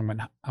tell them I'm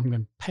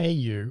going to pay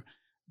you,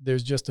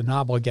 there's just an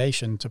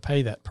obligation to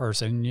pay that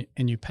person,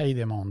 and you pay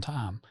them on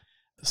time.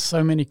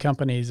 So many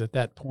companies at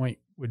that point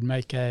would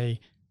make a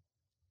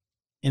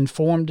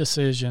informed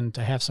decision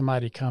to have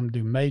somebody come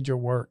do major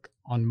work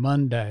on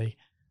Monday,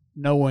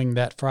 knowing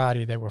that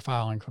Friday they were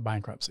filing for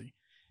bankruptcy.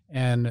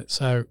 And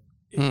so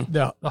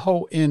the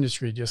whole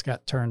industry just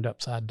got turned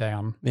upside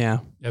down. Yeah.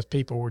 As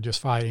people were just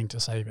fighting to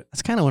save it.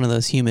 It's kind of one of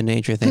those human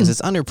nature things.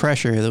 It's under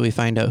pressure that we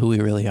find out who we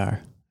really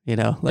are. You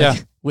know,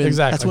 like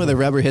exactly. That's when the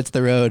rubber hits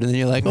the road, and then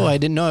you're like, "Oh, I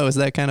didn't know I was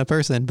that kind of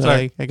person." But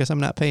I guess I'm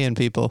not paying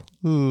people.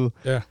 Ooh,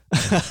 yeah.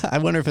 I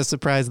wonder if it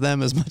surprised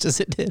them as much as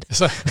it did,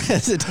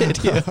 as it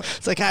did you.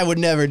 It's like I would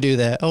never do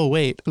that. Oh,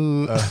 wait.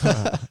 Ooh.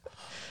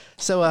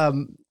 So,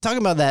 talking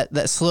about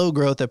that slow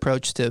growth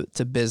approach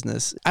to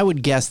business, I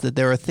would guess that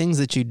there are things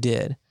that you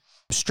did,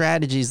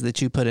 strategies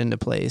that you put into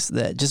place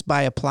that just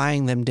by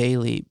applying them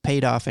daily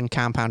paid off in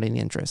compounding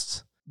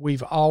interests.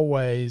 We've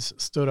always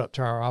stood up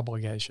to our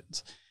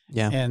obligations.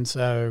 Yeah. And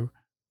so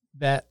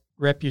that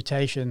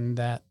reputation,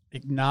 that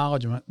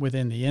acknowledgement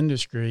within the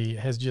industry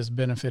has just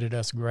benefited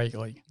us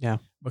greatly. Yeah.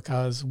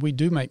 Because we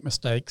do make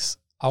mistakes.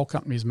 All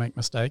companies make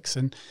mistakes.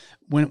 And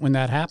when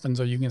that happens,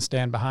 or you can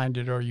stand behind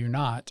it or you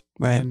not.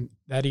 Right. And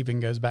that even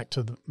goes back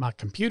to my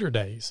computer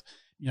days.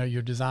 You know,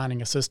 you're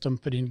designing a system,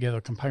 putting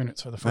together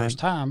components for the first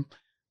time.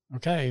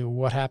 Okay,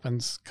 what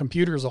happens?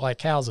 Computers are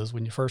like houses.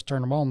 When you first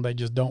turn them on, they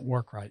just don't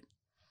work right.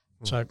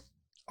 So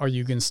are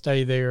you going to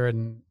stay there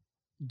and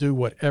do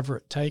whatever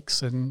it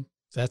takes? And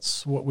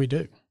that's what we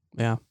do.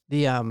 Yeah.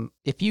 The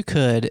if you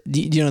could,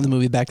 do you know the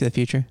movie Back to the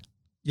Future?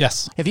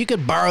 Yes. If you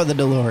could borrow the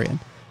DeLorean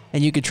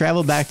and you could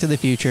travel back to the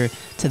future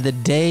to the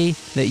day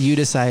that you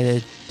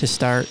decided to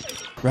start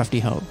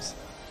Ruffde Homes,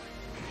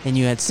 and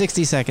you had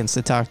 60 seconds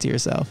to talk to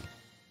yourself,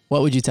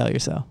 what would you tell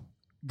yourself?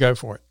 Go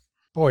for it.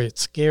 Boy,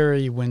 it's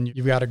scary when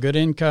you've got a good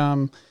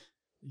income,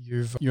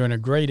 you're in a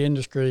great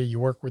industry, you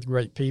work with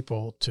great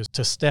people,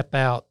 to step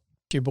out.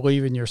 You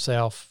believe in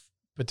yourself,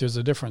 but there's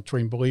a difference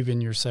between believing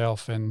in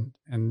yourself and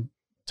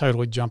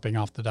totally jumping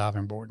off the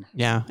diving board.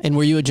 Yeah. And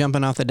were you a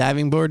jumping off the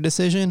diving board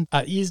decision?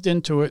 I eased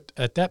into it.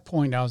 At that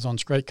point, I was on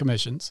straight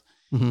commissions,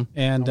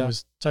 and I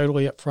was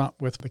totally upfront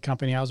with the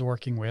company I was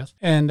working with.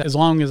 And as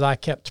long as I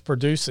kept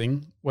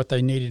producing what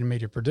they needed me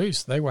to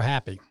produce, they were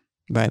happy.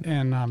 Right.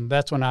 And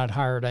that's when I'd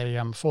hired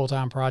a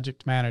full-time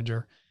project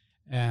manager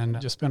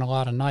and just spent a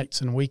lot of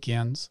nights and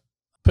weekends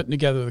putting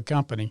together the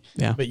company.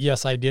 Yeah. But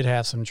yes, I did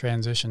have some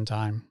transition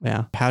time.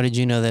 Yeah. How did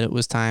you know that it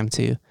was time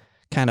to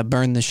kind of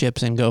burn the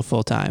ships and go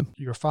full time?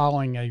 You're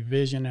following a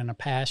vision and a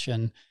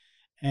passion,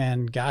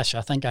 and gosh,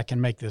 I think I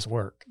can make this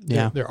work.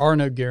 Yeah. There are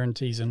no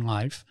guarantees in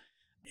life.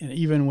 And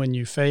even when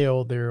you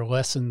fail, there are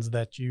lessons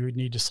that you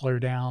need to slow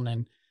down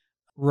and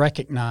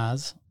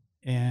recognize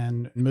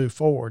and move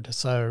forward.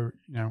 So,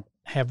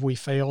 have we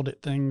failed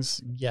at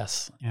things?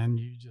 Yes. And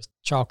you just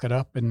chalk it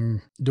up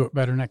and do it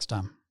better next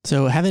time.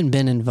 So having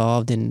been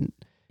involved in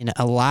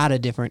a lot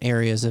of different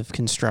areas of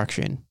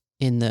construction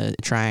in the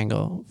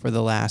Triangle for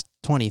the last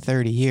 20,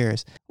 30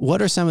 years,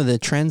 what are some of the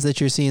trends that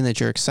you're seeing that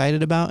you're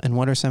excited about? And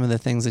what are some of the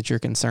things that you're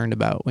concerned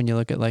about when you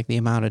look at like the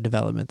amount of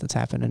development that's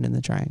happening in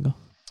the Triangle?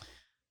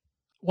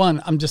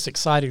 One, I'm just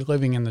excited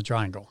living in the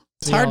Triangle.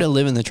 It's hard to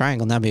live in the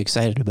Triangle and not be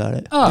excited about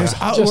it. Oh,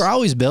 we're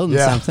always building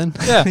something.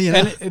 Yeah.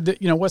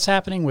 And what's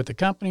happening with the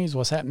companies,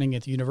 what's happening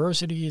at the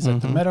universities,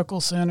 at the medical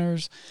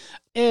centers,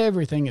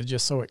 everything is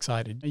just so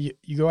exciting.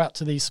 You go out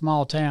to these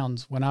small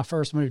towns. When I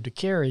first moved to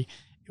Cary,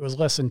 it was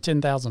less than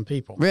 10,000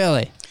 people.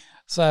 Really?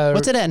 So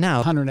what's it at now?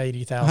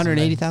 180,000.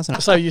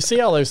 180,000. So you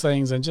see all those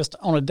things, and just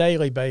on a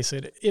daily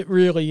basis, it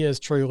really is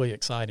truly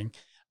exciting.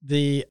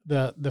 The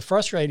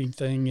frustrating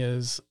thing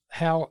is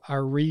how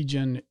our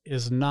region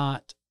is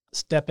not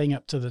stepping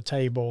up to the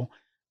table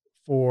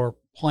for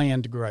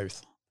planned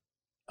growth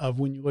of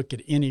when you look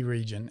at any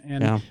region.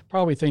 And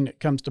probably the thing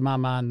that comes to my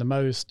mind the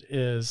most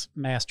is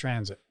mass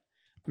transit.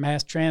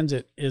 Mass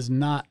transit is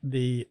not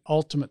the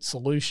ultimate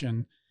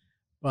solution,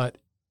 but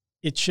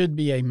it should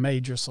be a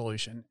major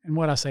solution. And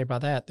what I say by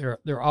that,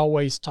 they're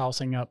always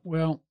tossing up,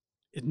 well,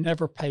 it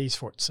never pays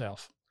for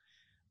itself.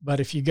 But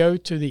if you go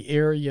to the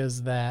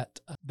areas that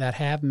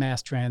have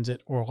mass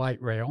transit or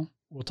light rail,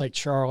 we'll take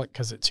Charlotte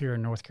because it's here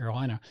in North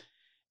Carolina.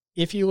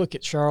 If you look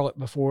at Charlotte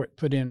before it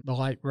put in the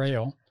light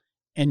rail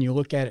and you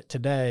look at it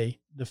today,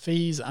 the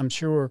fees, I'm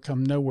sure,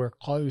 come nowhere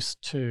close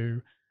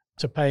to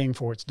paying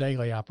for its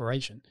daily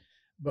operation.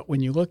 But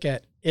when you look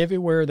at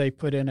everywhere they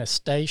put in a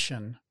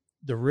station,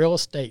 the real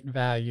estate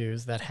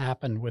values that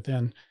happen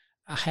within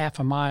a half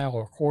a mile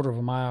or a quarter of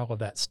a mile of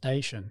that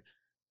station,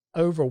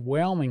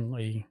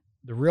 overwhelmingly,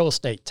 the real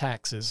estate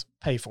taxes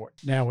pay for it.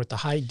 Now, with the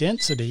high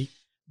density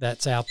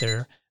that's out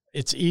there,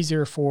 it's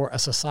easier for a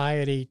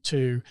society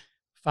to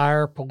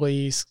fire,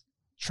 police,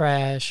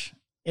 trash,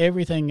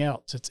 everything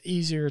else. It's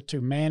easier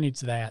to manage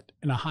that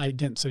in a high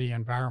density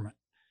environment.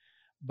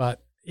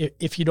 But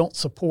if you don't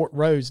support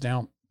roads,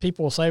 now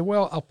people will say,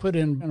 well, I'll put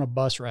in a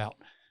bus route.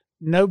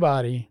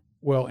 Nobody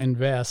will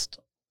invest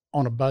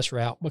on a bus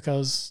route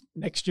because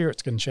next year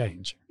it's going to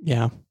change.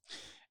 Yeah.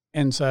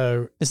 And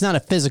so it's not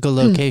a physical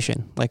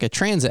location like a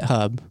transit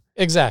hub.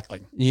 Exactly.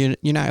 You're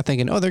not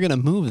thinking, oh, they're going to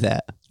move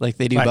that like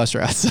they do bus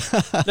routes.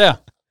 Yeah.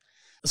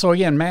 So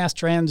again, mass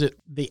transit,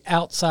 the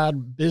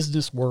outside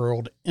business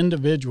world,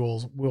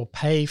 individuals will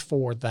pay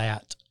for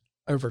that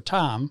over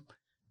time,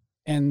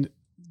 and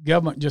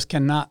government just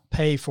cannot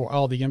pay for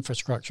all the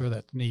infrastructure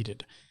that's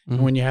needed. Mm-hmm.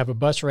 And when you have a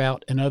bus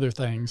route and other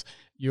things,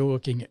 you're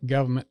looking at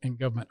government and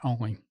government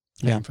only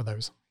paying for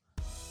those.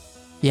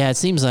 Yeah, it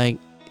seems like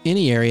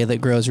any area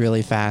that grows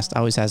really fast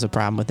always has a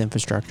problem with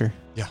infrastructure.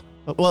 Yeah.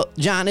 Well,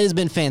 John, it has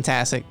been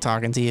fantastic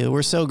talking to you.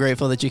 We're so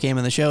grateful that you came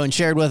on the show and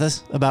shared with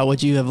us about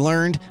what you have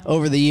learned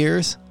over the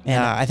years.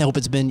 And I hope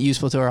it's been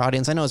useful to our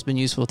audience. I know it's been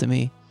useful to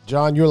me.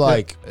 John, you're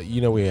like,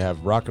 we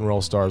have rock and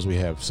roll stars, we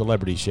have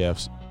celebrity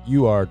chefs.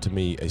 You are, to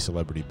me, a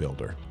celebrity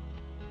builder.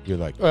 You're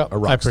like a rock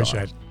star. I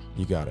appreciate it.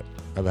 You got it.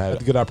 I've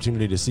had a good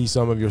opportunity to see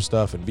some of your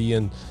stuff and be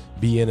in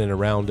and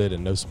around it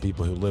and know some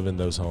people who live in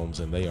those homes,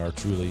 and they are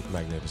truly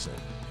magnificent.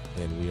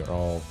 And we are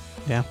all,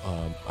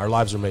 our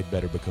lives are made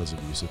better because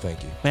of you, so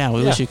thank you. Yeah,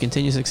 we wish you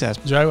continued success.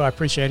 Joe, I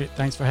appreciate it.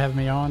 Thanks for having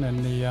me on.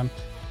 And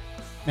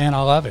man,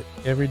 I love it.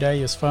 Every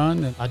day is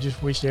fun, and I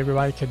just wish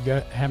everybody could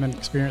have an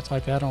experience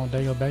like that on a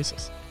daily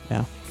basis.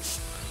 Yeah.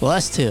 Well,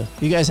 us too.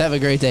 You guys have a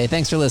great day.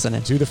 Thanks for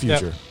listening. To the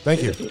future. Yep.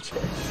 Thank you.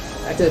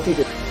 Back to the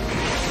future.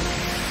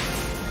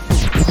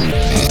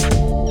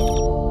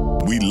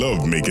 We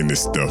love making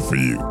this stuff for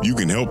you. You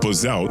can help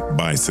us out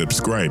by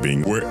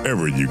subscribing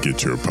wherever you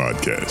get your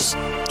podcasts.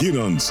 Get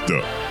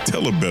unstuck,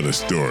 tell a better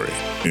story,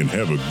 and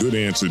have a good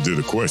answer to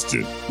the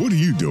question, what are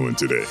you doing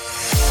today?